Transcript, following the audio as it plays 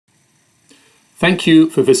Thank you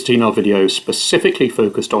for visiting our video specifically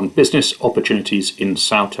focused on business opportunities in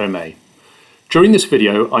Sao Tome. During this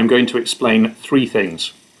video, I'm going to explain three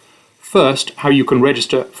things. First, how you can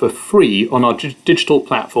register for free on our digital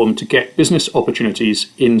platform to get business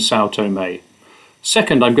opportunities in Sao Tome.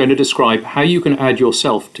 Second, I'm going to describe how you can add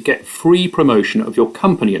yourself to get free promotion of your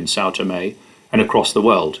company in Sao Tome and across the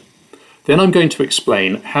world. Then I'm going to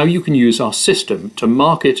explain how you can use our system to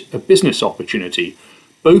market a business opportunity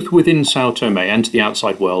both within Sao Tome and to the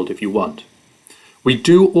outside world if you want. We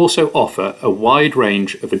do also offer a wide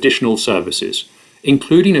range of additional services,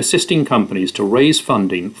 including assisting companies to raise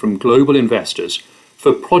funding from global investors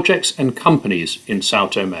for projects and companies in Sao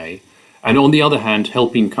Tome, and on the other hand,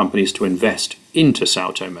 helping companies to invest into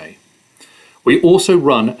Sao Tome. We also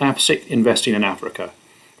run AFSIC Investing in Africa,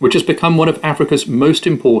 which has become one of Africa's most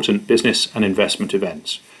important business and investment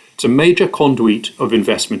events. It's a major conduit of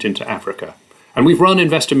investment into Africa. And we've run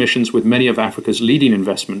investor missions with many of Africa's leading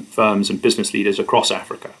investment firms and business leaders across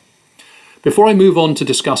Africa. Before I move on to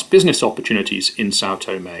discuss business opportunities in Sao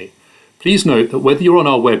Tome, please note that whether you're on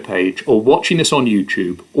our webpage or watching this on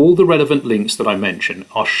YouTube, all the relevant links that I mention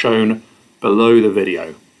are shown below the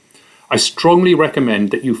video. I strongly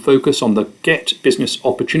recommend that you focus on the Get Business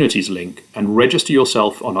Opportunities link and register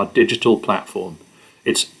yourself on our digital platform.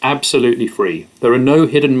 It's absolutely free. There are no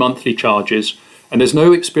hidden monthly charges, and there's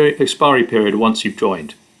no expiry period once you've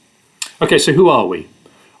joined. Okay, so who are we?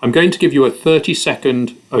 I'm going to give you a 30-second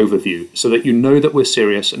overview so that you know that we're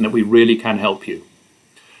serious and that we really can help you.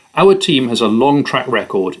 Our team has a long track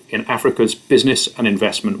record in Africa's business and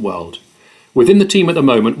investment world. Within the team at the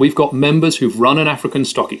moment, we've got members who've run an African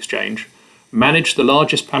stock exchange, managed the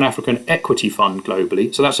largest Pan-African equity fund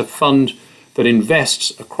globally, so that's a fund that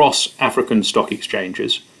invests across African stock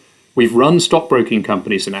exchanges. We've run stockbroking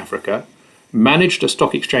companies in Africa, managed a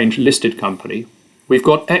stock exchange listed company. We've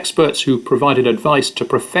got experts who provided advice to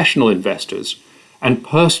professional investors and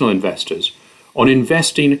personal investors on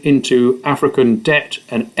investing into African debt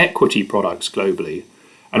and equity products globally.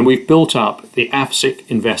 And we've built up the AFSIC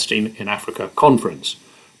Investing in Africa conference,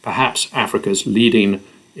 perhaps Africa's leading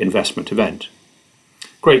investment event.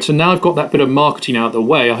 Great, so now I've got that bit of marketing out of the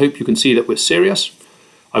way. I hope you can see that we're serious.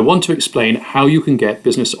 I want to explain how you can get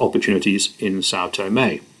business opportunities in Sao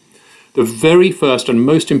Tome. The very first and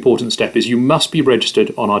most important step is you must be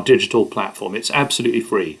registered on our digital platform. It's absolutely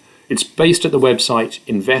free. It's based at the website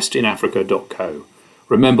investinafrica.co.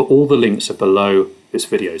 Remember, all the links are below this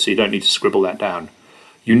video, so you don't need to scribble that down.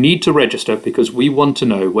 You need to register because we want to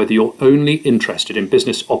know whether you're only interested in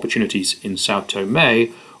business opportunities in Sao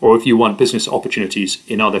Tome or if you want business opportunities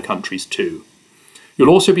in other countries too. You'll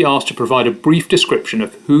also be asked to provide a brief description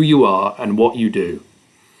of who you are and what you do.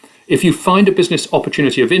 If you find a business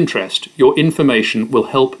opportunity of interest, your information will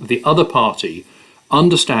help the other party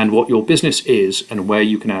understand what your business is and where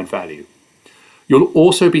you can add value. You'll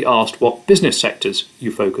also be asked what business sectors you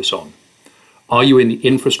focus on. Are you in the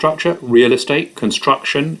infrastructure, real estate,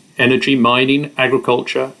 construction, energy, mining,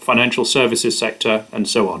 agriculture, financial services sector, and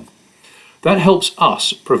so on? That helps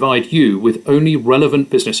us provide you with only relevant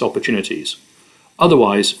business opportunities.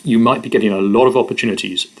 Otherwise, you might be getting a lot of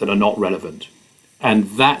opportunities that are not relevant. And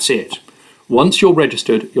that's it. Once you're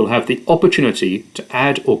registered, you'll have the opportunity to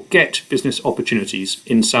add or get business opportunities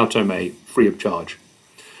in Sao Tome free of charge.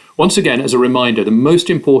 Once again, as a reminder, the most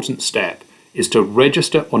important step is to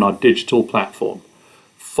register on our digital platform.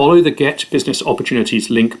 Follow the Get Business Opportunities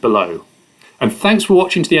link below. And thanks for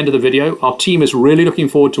watching to the end of the video. Our team is really looking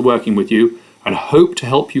forward to working with you and hope to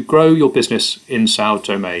help you grow your business in Sao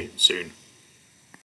Tome soon.